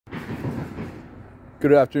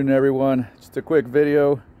Good afternoon, everyone. Just a quick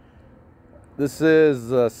video. This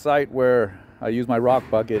is a site where I use my rock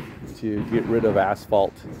bucket to get rid of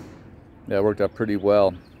asphalt. That worked out pretty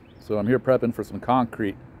well. So I'm here prepping for some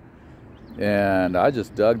concrete, and I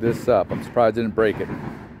just dug this up. I'm surprised I didn't break it.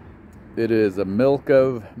 It is a milk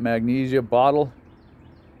of magnesia bottle,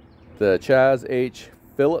 the Chaz H.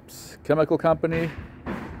 Phillips Chemical Company,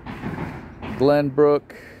 Glenbrook,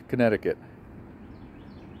 Connecticut.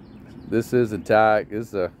 This is intact. I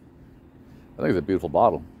think it's a beautiful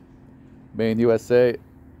bottle. Made in USA.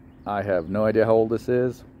 I have no idea how old this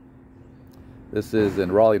is. This is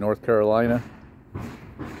in Raleigh, North Carolina.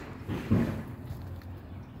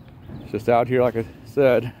 Just out here, like I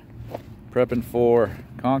said, prepping for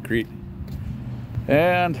concrete.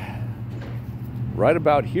 And right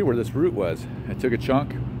about here where this root was, I took a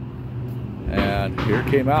chunk and here it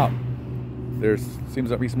came out. There seems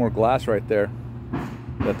to be some more glass right there.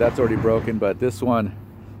 That's already broken, but this one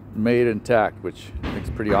made intact, which I think is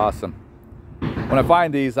pretty awesome. When I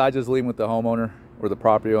find these, I just leave them with the homeowner or the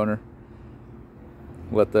property owner.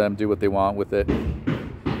 Let them do what they want with it.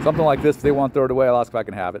 Something like this, if they want to throw it away, I'll ask if I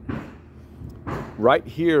can have it. Right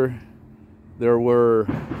here, there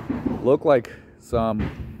look like some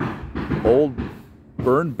old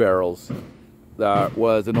burn barrels. That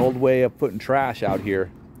was an old way of putting trash out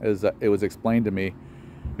here, as it was explained to me.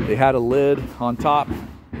 They had a lid on top,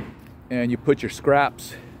 and you put your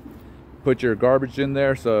scraps, put your garbage in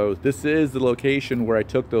there. So this is the location where I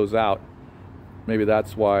took those out. Maybe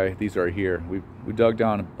that's why these are here. We dug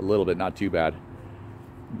down a little bit, not too bad,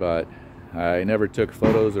 but I never took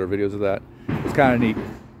photos or videos of that. It's kind of neat.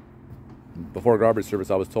 Before garbage service,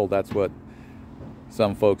 I was told that's what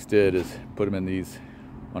some folks did, is put them in these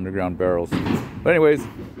underground barrels. But anyways,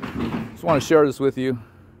 just want to share this with you.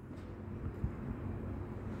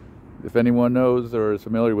 If anyone knows or is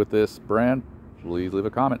familiar with this brand, please leave a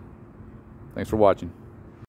comment. Thanks for watching.